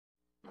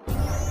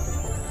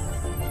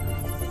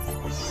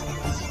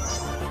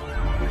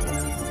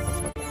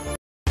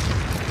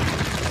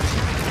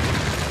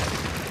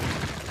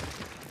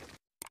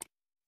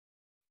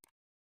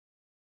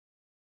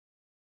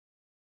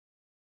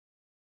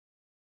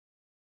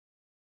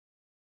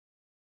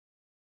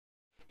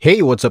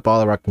Hey, what's up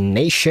ALROCK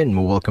Nation?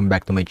 Welcome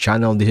back to my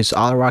channel. This is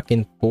ALROCK,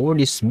 and for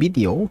this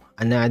video,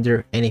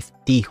 another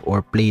NFT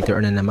or play to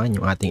earn na naman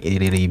yung ating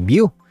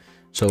i-review.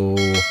 So,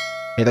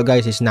 ito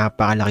guys is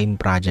napakalaking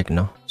project,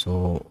 no?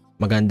 So,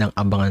 magandang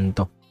abangan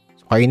to.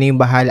 So, kayo na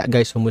yung bahala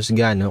guys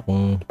humusga, no?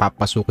 Kung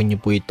papasukin nyo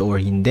po ito or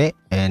hindi.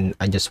 And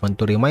I just want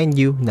to remind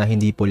you na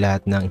hindi po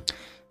lahat ng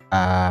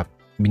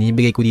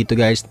binibigay ko dito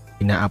guys,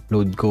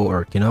 ina-upload ko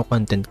or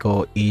kino-content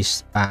ko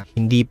is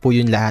hindi po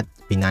yun lahat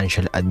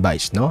financial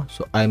advice, no?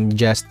 So I'm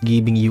just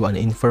giving you an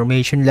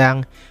information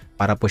lang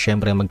para po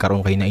syempre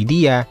magkaroon kayo ng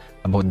idea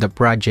about the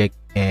project,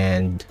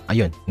 and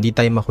ayun, hindi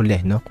tayo mahuli,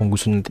 no? Kung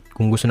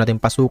gusto natin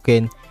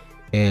pasukin,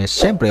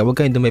 syempre huwag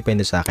kayong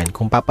dumepende sa akin.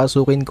 Kung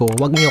papasukin ko,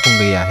 huwag niyo akong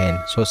gayahin.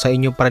 So sa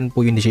inyo pa rin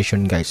po yung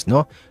decision guys,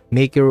 no?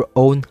 Make your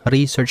own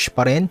research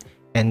pa rin,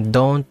 and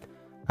don't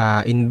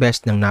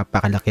invest ng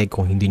napakalaki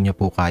kung hindi niyo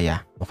po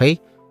kaya. Okay?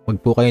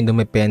 Huwag po kayong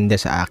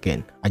dumepende sa akin.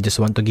 I just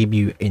want to give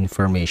you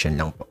information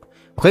lang po.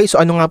 Okay,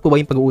 so ano nga po ba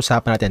yung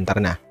pag-uusapan natin?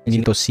 Tara na.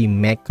 Dito si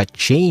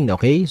MechaChain,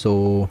 okay?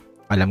 So,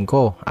 alam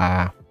ko,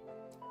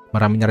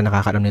 marami na rin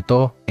nakakaalam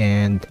nito,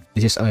 and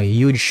this is a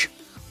huge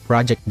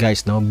project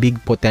guys, no? Big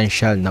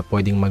potential na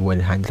pwedeng mag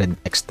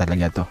 100x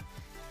talaga to.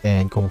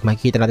 And kung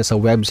makikita natin sa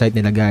website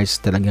nila guys,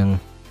 talagang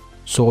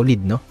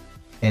solid, no?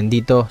 And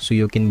dito, so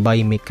you can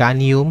buy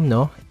Mechanium,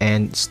 no?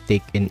 And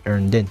stake and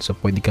earn din. So,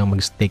 pwede kang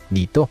mag-stake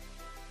dito.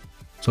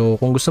 So,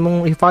 kung gusto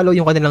mong i-follow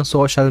yung kanilang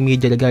social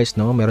media guys,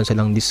 no? Meron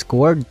silang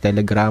Discord,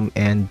 Telegram,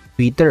 and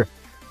Twitter.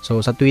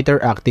 So, sa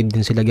Twitter, active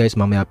din sila guys.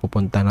 Mamaya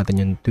pupunta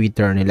natin yung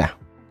Twitter nila.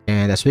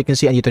 And as we can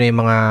see, andito na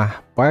yung mga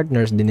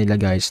partners din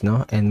nila guys,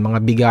 no? And mga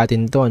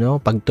bigatin to,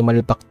 no? Pag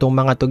tumalpak tong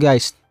mga to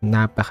guys,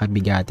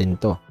 napakabigatin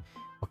to.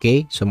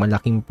 Okay? So,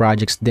 malaking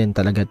projects din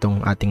talaga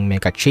tong ating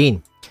MechaChain.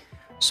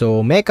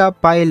 So, Mecha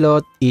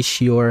Pilot is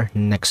your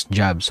next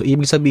job. So,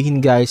 ibig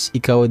sabihin guys,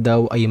 ikaw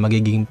daw ay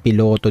magiging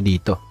piloto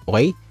dito.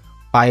 Okay?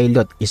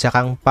 Pilot. Isa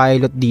kang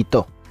pilot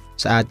dito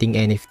sa ating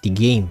NFT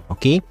game.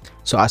 Okay?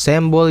 So,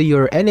 assemble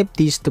your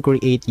NFTs to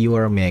create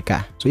your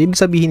Mecha. So, ibig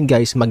sabihin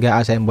guys,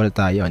 mag-a-assemble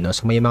tayo. No?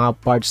 So, may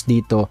mga parts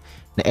dito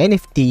na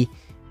NFT,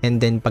 and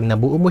then pag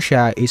nabuo mo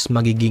siya is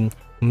magiging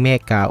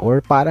Mecha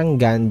or parang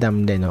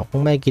Gundam din. No?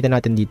 Kung makikita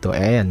natin dito,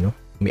 ayan. No?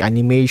 May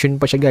animation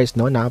pa siya guys.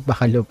 No?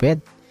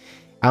 Napakalupit.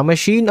 A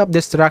machine of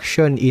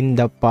destruction in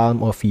the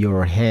palm of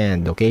your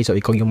hand. Okay? So,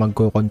 ikaw yung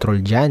magko-control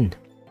dyan.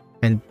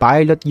 And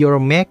pilot your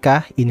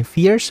Mecha in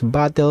fierce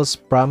battles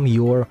from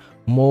your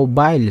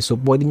mobile. So,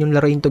 pwede nyo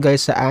laruin to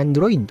guys sa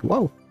Android.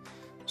 Wow!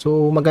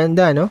 So,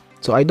 maganda, no?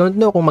 So, I don't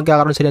know kung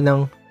magkakaroon sila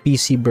ng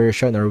PC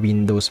version or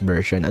Windows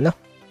version, ano?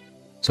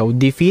 So,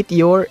 defeat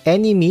your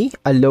enemy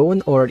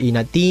alone or in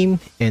a team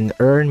and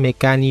earn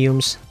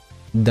Mechaniums,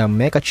 the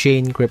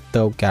MechaChain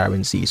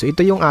cryptocurrency. So,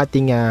 ito yung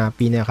ating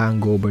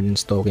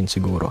pinaka-governance token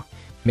siguro.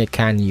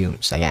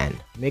 Mechaniums, ayan.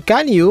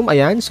 Mechanium,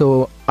 ayan.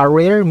 So, a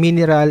rare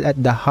mineral at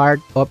the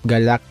heart of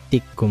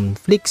galactic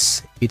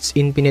conflicts. Its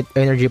infinite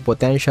energy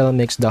potential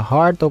makes the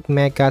heart of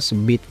Mechas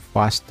beat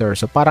faster.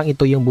 So, parang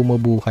ito yung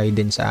bumubuhay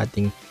din sa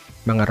ating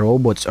mga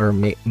robots or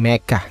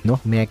Mecha, no?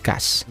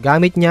 Mechas.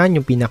 Gamit niyan,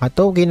 yung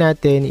pinaka-token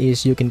natin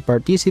is you can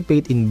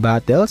participate in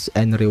battles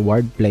and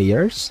reward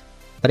players,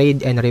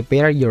 trade and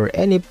repair your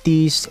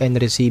NFTs,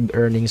 and receive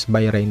earnings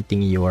by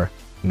renting your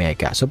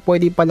Mecha. So,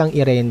 pwede palang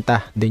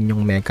irenta din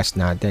yung Mechas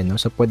natin, no?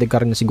 So, pwede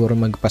ka rin siguro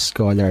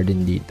magpa-scholar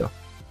din dito.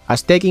 A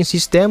staking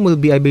system will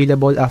be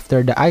available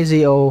after the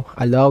ICO,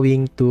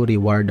 allowing to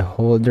reward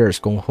holders.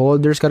 Kung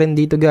holders ka rin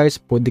dito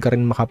guys, pwede ka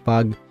rin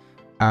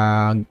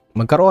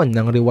magkaroon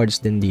ng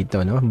rewards din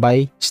dito, no?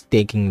 By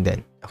staking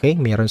din. Okay?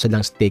 Meron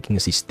silang staking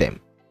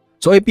system.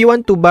 So, if you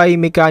want to buy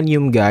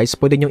Mechanium guys,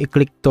 pwede nyo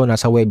i-click to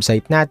nasa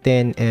website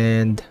natin,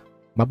 and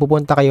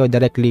mapupunta kayo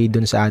directly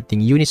dun sa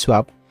ating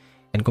Uniswap.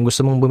 And kung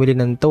gusto mong bumili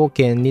ng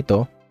token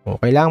nito,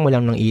 kailangan mo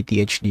lang ng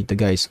ETH dito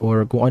guys,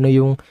 or kung ano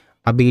yung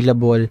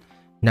available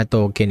na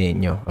token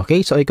ninyo.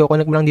 Okay? So,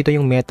 i-connect mo lang dito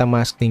yung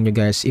MetaMask ninyo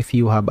guys if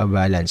you have a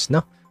balance,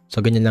 no?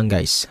 So, ganyan lang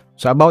guys.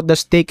 So, about the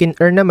stake and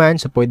earn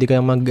naman, so pwede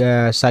kayong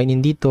mag-sign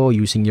in dito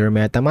using your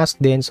MetaMask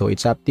din. So,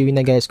 it's up to you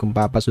na guys kung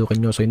papasukin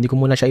nyo. So, hindi ko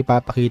muna siya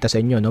ipapakita sa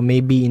inyo, no?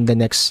 Maybe in the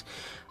next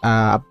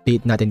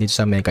update natin dito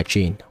sa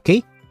MechaChain.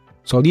 Okay?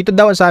 So, dito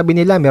daw sabi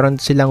nila, meron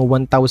silang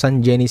 1,000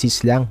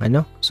 Genesis lang,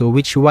 ano? So,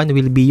 which one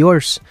will be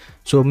yours?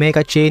 So,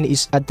 MechaChain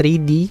is a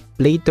 3D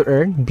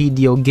play-to-earn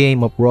video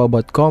game of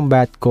robot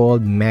combat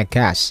called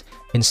Mechas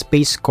and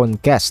space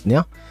conquest,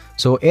 no?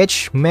 So,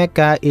 each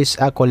Mecha is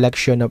a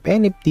collection of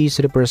NFTs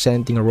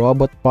representing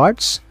robot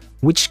parts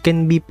which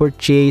can be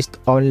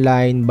purchased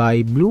online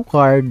by Blue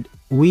Card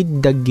with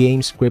the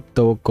game's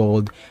crypto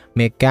called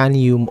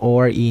Mechanium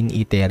or in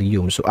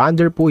Ethereum. So,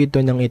 under po ito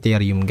ng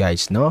Ethereum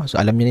guys, no? So,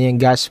 alam niyo na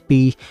yung gas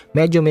fee,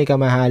 medyo may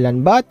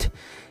kamahalan, but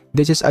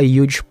this is a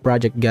huge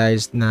project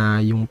guys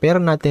na yung pera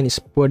natin is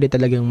pwede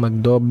talagang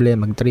magdoble,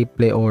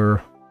 magtriple,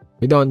 or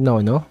we don't know,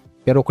 no?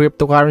 Pero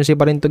cryptocurrency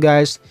pa rin to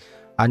guys.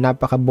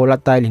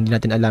 Napaka-volatile, hindi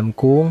natin alam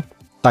kung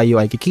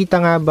tayo ay kikita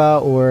nga ba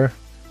or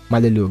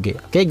malulugi.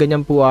 Okay,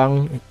 ganyan po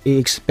ang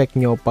i-expect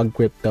nyo pag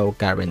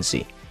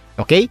cryptocurrency.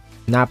 Okay?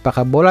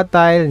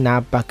 Napaka-volatile,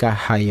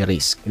 napaka-high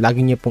risk.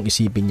 Lagi niyo pong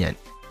isipin yan.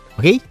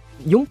 Okay?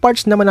 Yung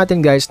parts naman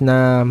natin guys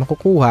na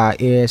makukuha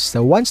is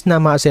once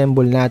na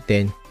ma-assemble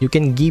natin, you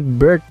can give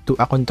birth to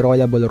a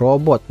controllable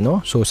robot,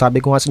 no? So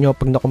sabi ko nga sa inyo,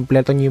 pag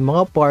nakompleto niyo yung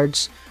mga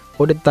parts,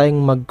 pwede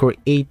tayong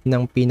mag-create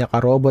ng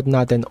pinaka-robot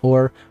natin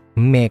or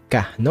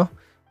mecha, no?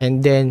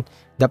 And then,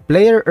 the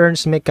player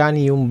earns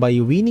Mechanium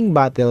by winning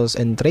battles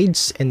and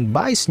trades and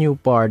buys new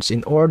parts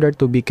in order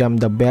to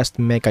become the best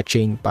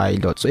MechaChain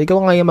pilot. So,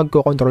 ikaw nga yung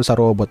magko-control sa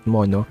robot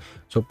mo, no?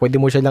 So,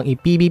 pwede mo siya lang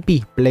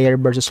i-PvP, player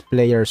versus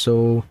player.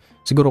 So,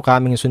 siguro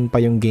coming soon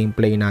pa yung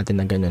gameplay natin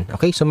na ganun.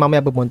 Okay? So,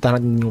 mamaya pupunta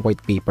natin yung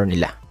white paper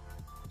nila.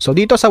 So,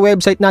 dito sa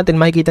website natin,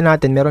 makikita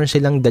natin, meron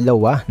silang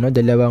dalawa, no?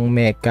 Dalawang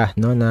mecha,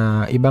 no?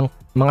 Na ibang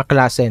mga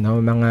klase, no?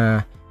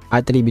 Mga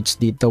attributes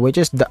dito, which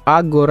is the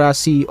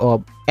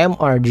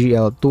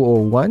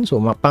𝙄𝙄𝙎𝑚𝑟𝑔𝑙201. So,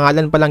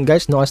 pangalan pa lang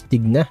guys, no?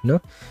 Astig na, no?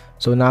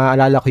 So,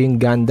 naaalala ko yung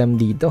Gundam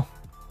dito.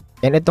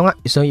 And ito nga,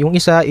 so yung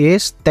isa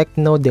is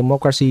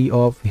Techno-Democracy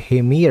of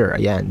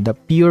Ymir. Ayan, the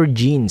Pure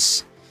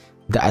Genes.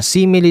 The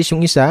Assimilis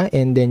yung isa,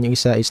 and then yung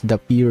isa is the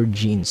Pure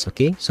Genes.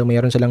 Okay? So,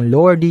 mayroon silang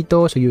lore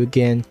dito, so you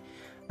can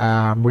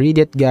read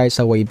it guys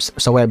sa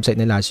website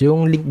nila. So,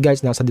 yung link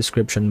guys nasa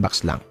description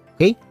box lang.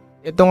 Okay?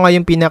 Ito nga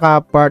yung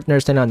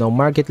pinaka-partners na no,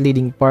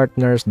 market-leading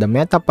partners, the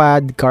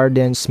MetaPad,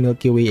 Cardens,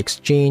 Milky Way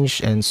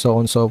Exchange, and so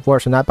on so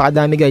forth. So,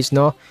 napakadami guys,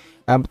 no?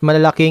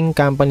 Malalaking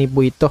company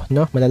po ito,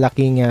 no?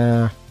 Malalaking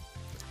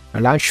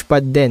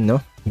launchpad din,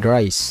 no?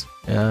 Guys,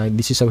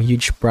 this is a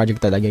huge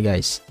project talaga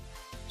guys.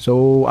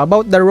 So,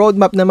 about the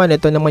roadmap naman,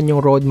 ito naman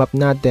yung roadmap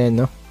natin,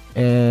 no?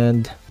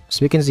 And,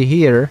 as we can see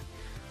here,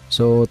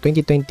 so,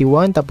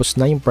 2021, tapos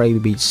na yung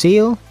private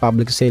sale.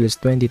 Public sale is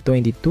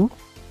 2022.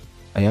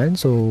 Ayan,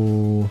 so,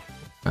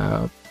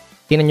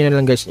 tingnan nyo na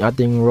lang guys yung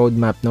ating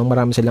roadmap, no?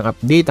 Marami silang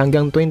update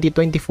hanggang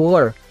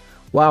 2024.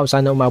 Wow,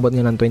 sana umabot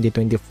nga ng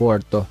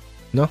 2024 to,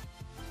 no?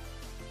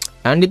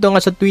 And dito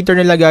nga sa Twitter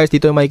nila guys,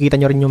 dito makikita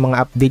nyo rin yung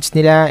mga updates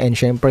nila, and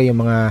syempre yung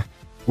mga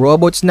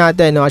robots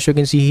natin, no? As you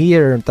can see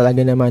here,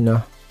 talaga naman,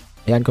 no?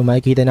 Ayan, kung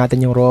makikita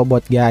natin yung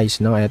robot guys,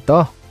 no?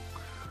 Ito,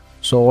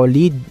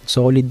 solid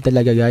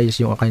talaga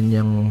guys yung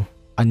kanyang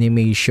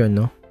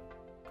animation, no?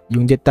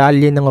 Yung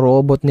detalye ng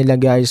robot nila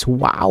guys,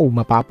 wow,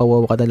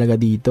 mapapawaw ka talaga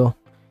dito.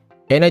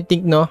 And I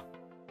think, no,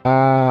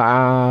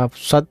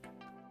 sa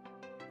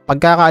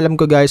pagkakaalam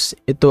ko guys,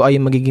 ito ay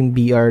magiging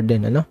VR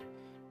din, ano?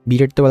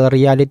 Virtual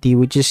reality,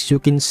 which is you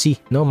can see,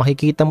 no?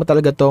 Makikita mo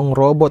talaga tong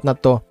robot na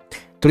to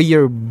through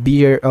your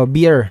VR,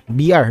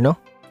 no?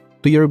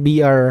 To your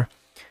VR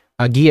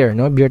gear,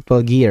 no?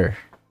 Virtual gear.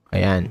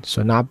 Ayan,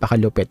 so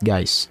napakalupit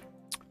guys.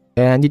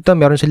 And dito,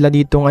 meron sila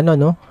ditong ano,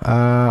 no?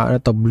 Ano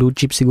to? Blue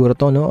chip siguro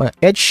to, no?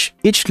 Each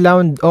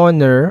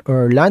landowner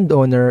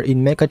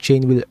in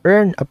MechaChain will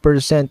earn a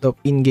 % of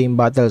in-game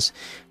battles.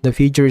 The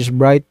future is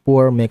bright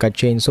for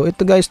MechaChain. So,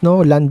 ito guys,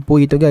 no? Land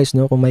po ito guys,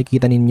 no? Kung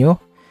makikita ninyo.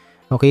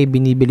 Okay,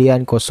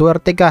 binibilian ko.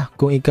 Swerte ka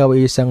kung ikaw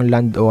ay isang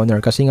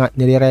landowner. Kasi nga,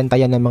 nilirenta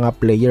yan ng mga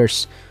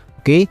players.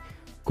 Okay?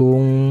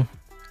 Kung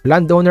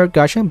landowner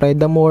ka, syempre,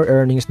 the more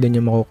earnings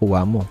din yung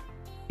makukuha mo.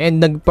 And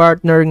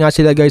nag-partner nga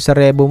sila guys sa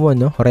REVOMON,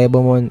 no?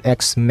 REVOMON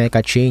X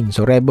MechaChain.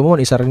 So,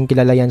 REVOMON, isa rin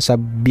kilala yan sa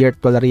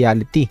virtual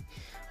reality.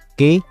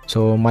 Okay?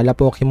 So, mala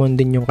Pokemon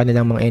din yung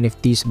kanilang mga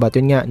NFTs. But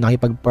yun nga,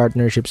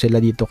 nakipag-partnership sila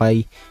dito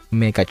kay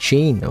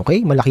MechaChain.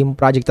 Okay? Malaking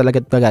project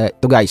talaga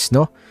ito guys,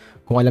 no?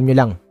 Kung alam nyo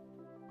lang.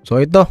 So,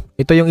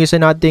 ito yung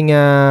isa nating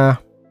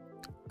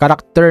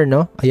character,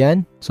 no?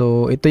 Ayan.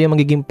 So, ito yung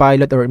magiging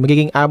pilot or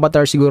magiging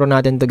avatar siguro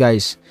natin to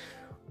guys.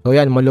 So,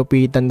 yan,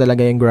 malupitan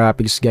talaga yung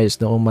graphics guys,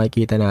 no? Kung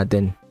makikita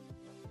natin.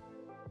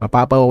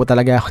 Mapapawaw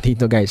talaga ako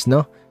dito guys,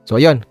 no? So,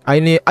 yun.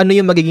 Ano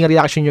yung magiging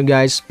reaction nyo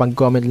guys?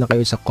 Pag-comment lang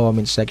kayo sa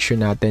comment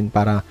section natin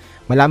para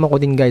malaman ko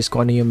din guys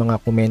kung ano yung mga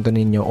komento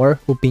ninyo or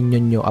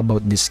opinion nyo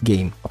about this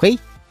game. Okay?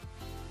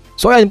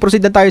 So, ayan.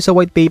 Proceed na tayo sa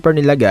white paper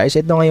nila guys.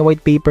 Ito nga yung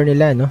white paper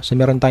nila, no? So,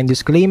 meron tayong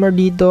disclaimer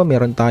dito.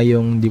 Meron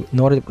tayong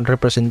no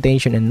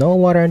representation and no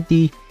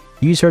warranty.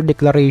 User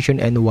declaration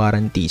and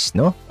warranties,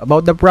 no?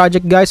 About the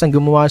project guys, ang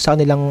gumawa sa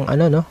kanilang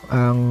ano, no?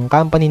 Ang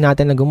company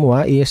natin na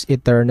gumawa is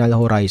Eternal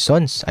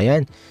Horizons.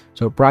 Ayan.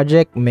 So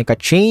project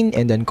MechaChain,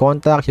 and then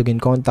contact, you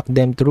can contact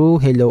them through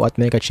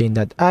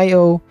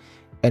hello@mechachain.io.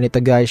 And ito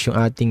guys yung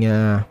ating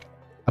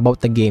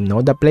about the game,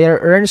 no? The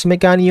player earns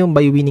Mechanium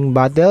by winning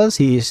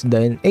battles. He is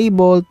then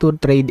able to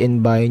trade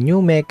and buy new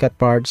mecha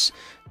parts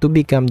to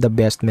become the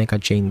best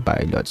MechaChain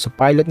pilot. So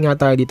pilot nga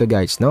tayo dito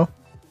guys, no?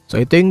 So,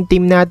 ito yung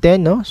team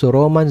natin, no? So,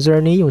 Roman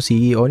Zerny, yung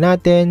CEO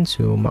natin.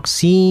 So,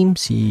 Maxime,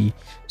 si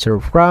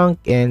Sir Frank,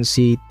 and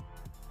si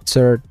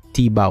Sir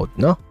T-Bout,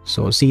 no?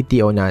 So,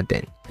 CTO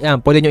natin. Ayan,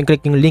 pwede nyo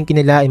i-click yung link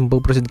nila and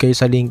puproceed kayo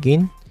sa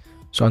linkin.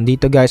 So,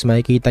 andito guys,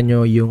 makikita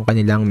nyo yung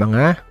kanilang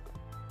mga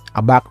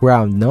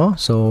background, no?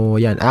 So,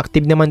 ayan,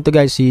 active naman to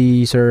guys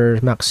si Sir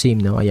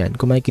Maxime, no? Ayan,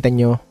 kung makikita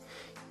nyo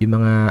yung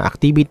mga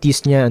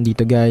activities niya,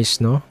 andito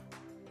guys, no?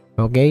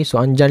 Okay, so,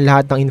 andyan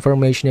lahat ng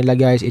information nila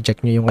guys.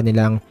 I-check nyo yung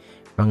kanilang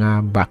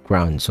mga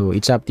background. So,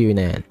 it's up to you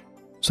na yan.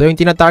 So yung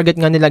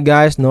tina-target nga nila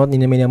guys, no,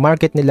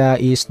 market nila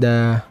is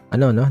the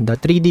the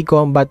 3D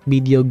combat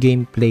video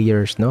game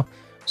players, no.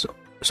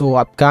 So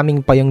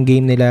upcoming pa yung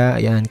game nila,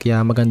 ayan,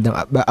 kaya magandang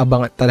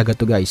abangan talaga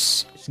to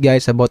guys.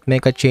 Guys, about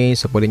MechaChain,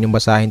 so pwede nyo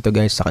basahin to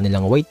guys sa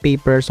kanilang white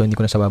paper, so hindi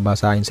ko na sa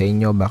babasahin sa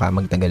inyo, baka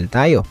magtagal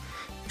tayo.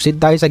 Proceed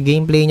tayo sa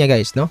gameplay niya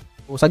guys, no.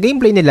 So, sa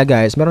gameplay nila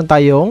guys, meron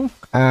tayong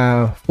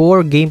 4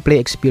 gameplay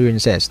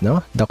experiences,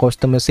 no. The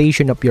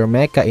customization of your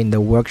mecha in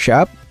the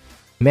workshop,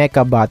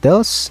 mecha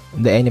battles,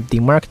 the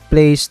NFT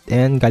marketplace,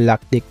 and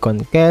galactic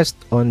conquest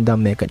on the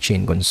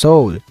MechaChain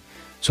console.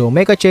 So,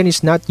 MechaChain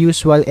is not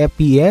usual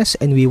FPS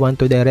and we want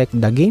to direct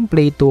the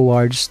gameplay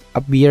towards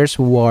a fierce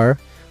war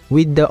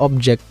with the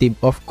objective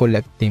of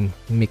collecting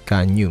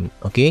Mechanium.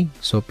 Okay?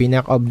 So,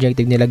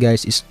 pinaka-objective nila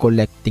guys is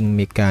collecting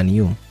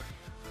Mechanium.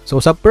 So,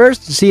 sa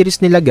first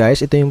series nila guys,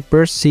 ito yung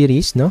first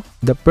series, no?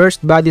 The first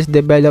bodies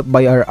developed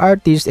by our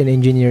artists and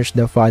engineers,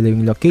 the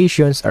following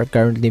locations are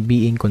currently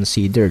being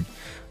considered.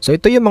 So,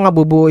 ito yung mga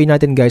bubuuin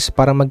natin guys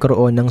para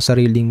magkaroon ng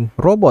sariling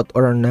robot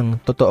or ng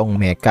totoong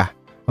mecha.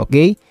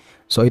 Okay?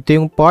 So, ito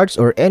yung parts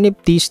or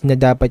NFTs na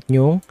dapat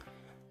nyong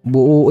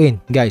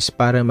buuin, guys,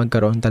 para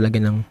magkaroon talaga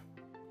ng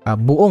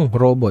buong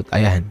robot.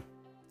 Ayan.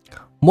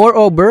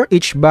 Moreover,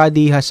 each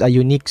body has a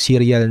unique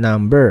serial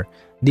number.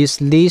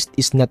 This list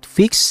is not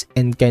fixed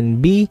and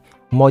can be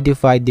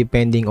modified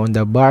depending on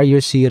the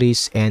various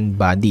series and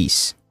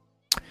bodies.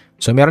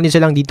 So, meron din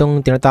silang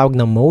ditong tinatawag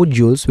na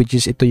modules, which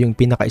is ito yung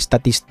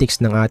pinaka-statistics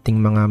ng ating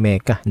mga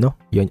mecha, no?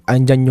 Yun,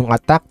 andyan yung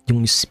attack,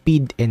 yung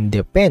speed, and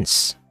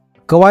defense.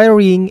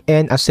 Acquiring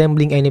and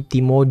assembling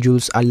NFT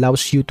modules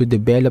allows you to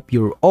develop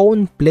your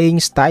own playing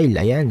style.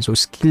 Ayan, so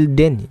skill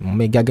din.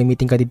 May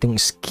gagamitin ka ditong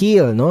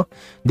skill, no?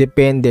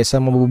 Depende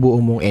sa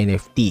mabubuo mong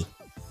NFT.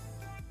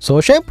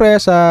 So, syempre,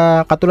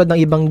 sa katulad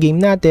ng ibang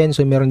game natin, so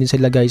meron din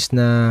sila guys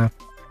na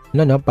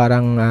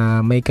parang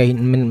may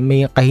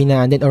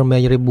kahinaan din or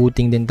may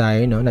rebooting din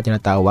tayo, no, na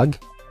tinatawag.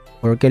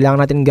 Or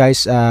kailangan natin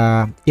guys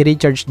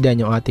i-recharge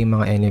din yung ating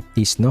mga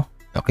NFTs, no?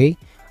 Okay?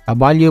 A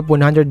value of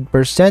 100%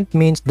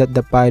 means that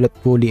the pilot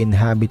fully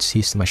inhabits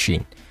his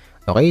machine.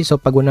 Okay, so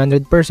pag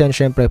 100%,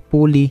 syempre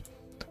fully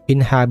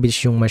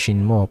inhabits yung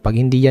machine mo. Pag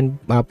hindi yan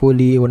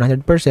fully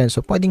 100%,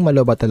 so pwedeng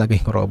malobat talaga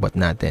yung robot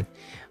natin.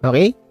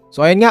 Okay,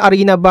 so ayun nga,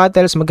 arena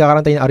battles.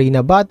 Magkakaroon tayo ng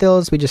arena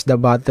battles, which is the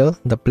battle.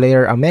 The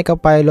player, a mecha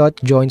pilot,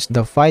 joins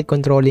the fight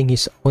controlling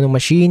his own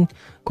machine,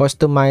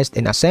 customized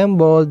and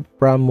assembled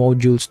from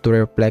modules to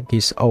reflect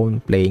his own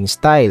playing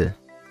style.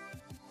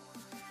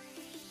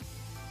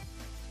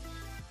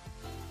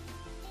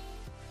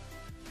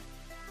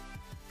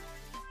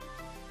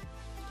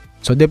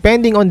 So,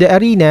 depending on the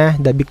arena,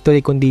 the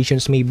victory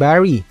conditions may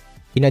vary.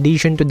 In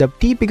addition to the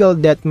typical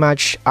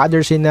deathmatch,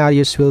 other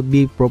scenarios will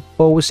be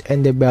proposed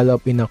and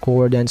developed in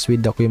accordance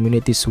with the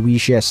community's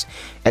wishes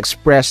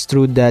expressed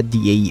through the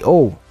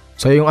DAO.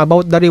 So, yung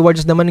about the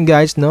rewards naman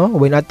guys, no?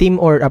 When a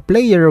team or a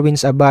player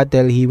wins a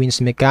battle, he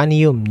wins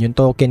Mechanium, yung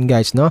token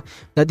guys, no?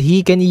 That he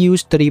can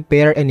use to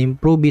repair and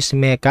improve his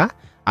mecha,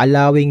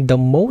 allowing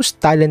the most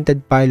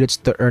talented pilots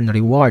to earn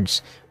rewards.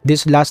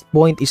 This last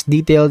point is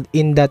detailed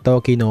in the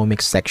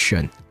tokenomics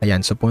section. Ayan,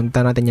 so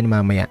punta natin yan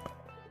mamaya.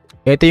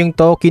 Ito yung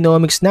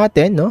tokenomics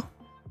natin, no?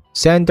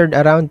 Centered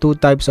around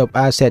 2 types of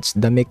assets.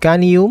 The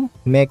Mechanium,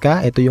 Mecha,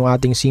 ito yung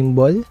ating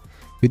symbol.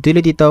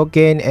 Utility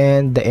token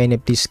and the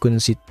NFTs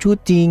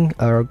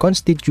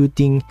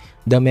constituting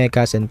the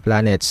Mechas and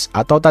planets.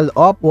 A total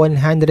of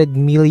 100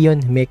 million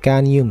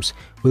Mechaniums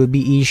will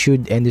be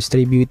issued and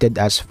distributed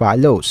as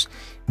follows.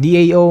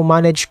 DAO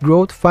Managed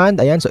Growth Fund,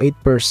 ayan, so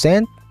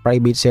 8%.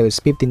 Private sale is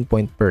 15%.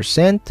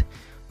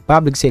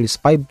 Public sale is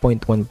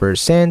 5.1%.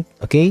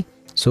 Okay?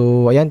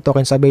 So, ayan,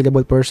 tokens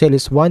available per sale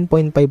is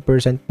 1.5%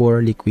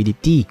 for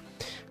liquidity.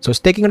 So,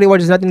 staking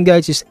rewards natin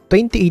guys is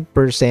 28%.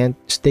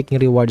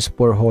 Staking rewards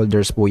for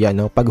holders po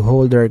yan, no? Pag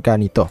holder ka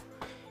nito.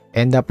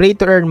 And the play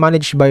to earn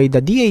managed by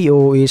the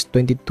DAO is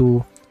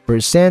 22%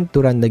 to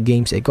run the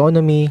game's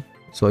economy.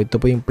 So, ito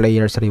po yung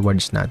players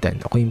rewards natin.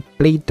 Okay, yung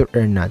play to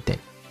earn natin.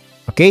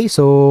 Okay,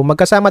 so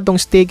magkasama tong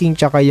staking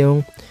tsaka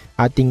yung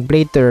ating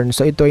play turn.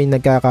 So, ito ay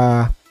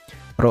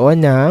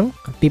nagkakaroon ng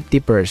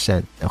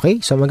 50%. Okay?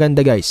 So,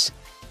 maganda guys.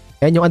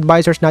 And yung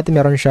advisors natin,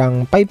 meron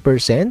siyang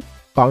 5%.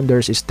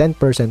 Founders is 10%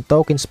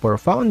 tokens for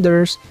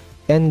founders.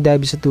 And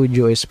Dev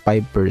Studio is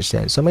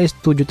 5%. So, may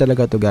studio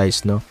talaga to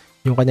guys, no?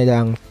 Yung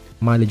kanilang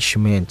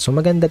management. So,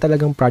 maganda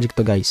talagang project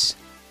to guys.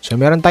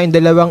 So, meron tayong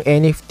dalawang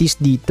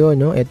NFTs dito,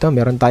 no? Ito,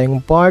 meron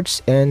tayong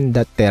parts and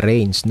the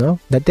terrains, no?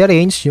 The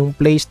terrains, yung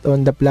placed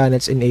on the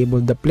planets,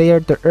 enable the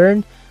player to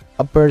earn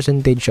a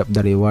percentage of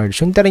the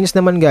rewards. Yung terrains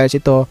naman guys,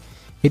 ito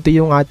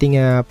yung ating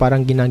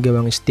parang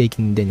ginagawang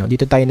staking din, no?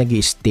 Dito tayo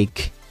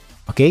nag-i-stake.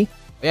 Okay?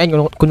 Ayan,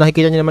 kung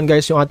nakikita niyo naman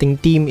guys, yung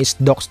ating team is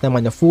docs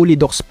naman, na fully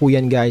docs po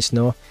yan guys,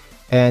 no?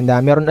 And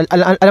meron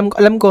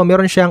alam ko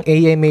meron siyang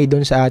AMA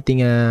doon sa ating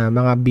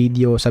mga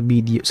video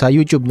sa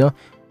YouTube, no?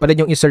 Pwede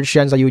yung i-search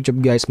yan sa YouTube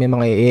guys, may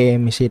mga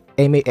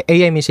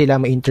AMA sila,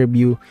 may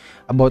interview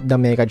about the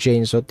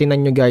MechaChain. So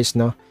tingnan nyo guys,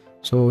 no?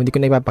 So hindi ko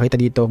na ipapakita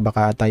dito,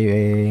 baka tayo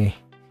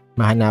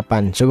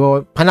mahanapan.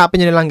 So,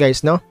 hanapin nyo na lang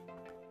guys, no?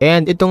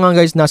 And ito nga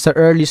guys, nasa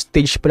early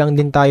stage pa lang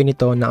din tayo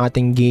nito ng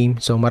ating game.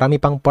 So, marami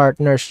pang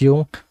partners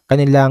yung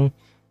kanilang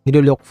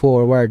nilo-look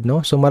forward, no?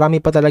 So, marami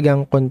pa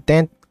talagang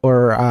content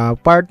or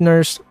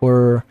partners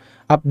or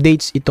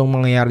updates itong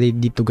mangyayari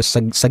dito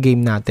sa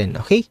game natin,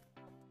 okay?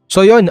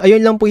 So, ayun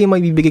lang po yung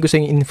maibibigay ko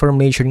sa yung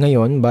information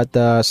ngayon. But,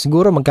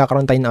 siguro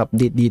magkakaroon tayo ng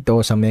update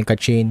dito sa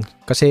MechaChain.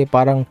 Kasi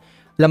parang,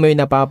 alam mo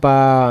yun,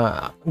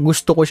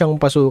 gusto ko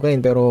siyang pasukin.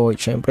 Pero,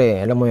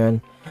 syempre, alam mo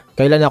yun,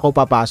 kailan ako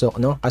papasok,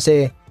 no?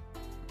 Kasi,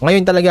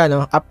 ngayon talaga,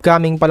 no,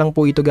 upcoming pa lang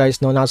po ito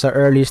guys, no, nasa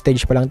early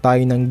stage pa lang tayo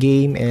ng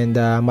game and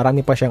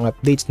marami pa siyang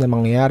updates na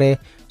mangyayari.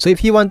 So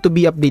if you want to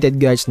be updated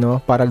guys,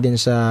 no, para din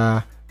sa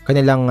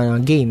kanilang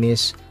game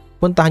is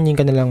puntahan niyo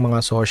yung kanilang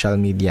mga social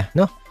media,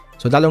 no.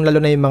 So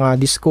lalong-lalo na yung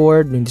mga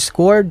Discord,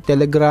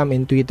 Telegram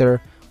and Twitter.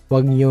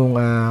 Wag niyo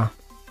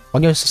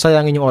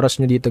sasayangin yung oras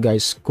niyo dito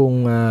guys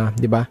kung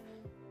 'di ba?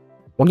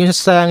 Wag niyo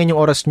sasayangin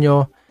yung oras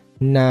niyo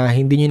na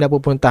hindi niyo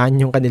napupuntahan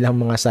yung kanilang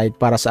mga site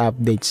para sa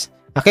updates.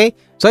 Okay?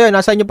 So yun,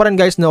 nasa inyo pa rin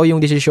guys, no,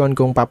 yung desisyon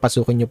kung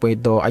papasukin nyo po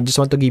ito. I just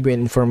want to give you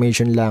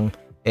information lang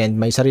and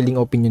may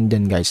sariling opinion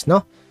din guys,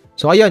 no?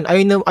 So ayun,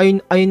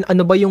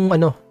 ano ba yung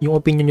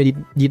opinion nyo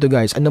dito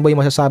guys? Ano ba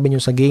yung masasabi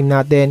nyo sa game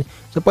natin?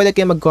 So pwede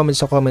kayo mag-comment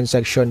sa comment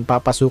section,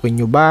 papasukin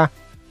nyo ba?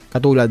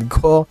 Katulad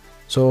ko.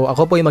 So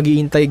ako po yung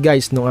mag-iintay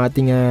guys nung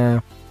ating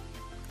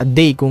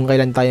day kung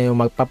kailan tayo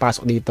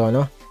magpapasok dito,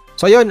 no?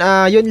 So yun,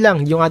 yun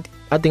lang yung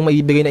ating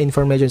maibigay na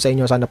information sa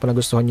inyo. Sana po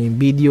nagustuhan nyo yung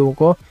video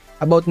ko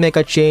about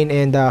MechaChain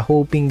and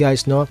hoping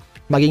guys, no,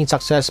 maging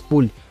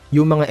successful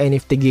yung mga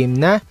NFT game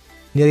na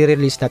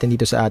nire-release natin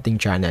dito sa ating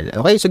channel.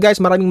 Okay, so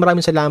guys, maraming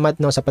salamat,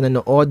 no, sa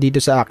panonood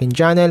dito sa aking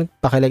channel.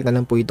 Paki-like na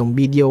lang po itong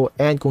video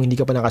and kung hindi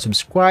ka pa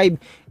nakasubscribe,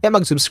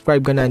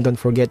 mag-subscribe ka na and don't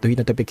forget to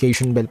hit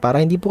notification bell para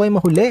hindi po kayo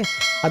mahuli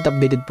at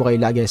updated po kayo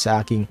lagi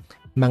sa aking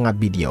mga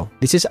video.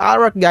 This is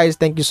ALROCK guys.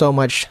 Thank you so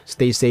much.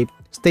 Stay safe,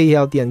 stay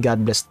healthy, and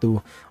God bless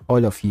to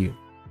all of you.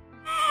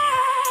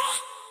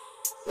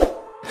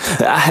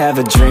 I have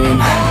a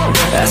dream,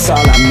 that's all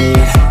I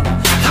need.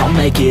 I'll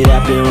make it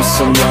happen with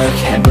some work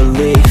and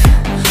belief.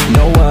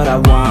 Know what I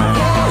want,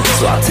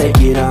 so I'll take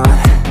it on.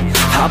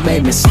 I've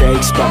made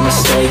mistakes, but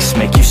mistakes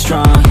make you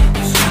strong.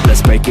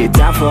 Let's break it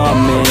down for a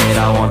minute.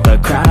 I want the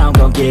crown, I'm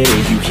gon' get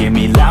it. You hear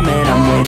me loud, man, I'm winning.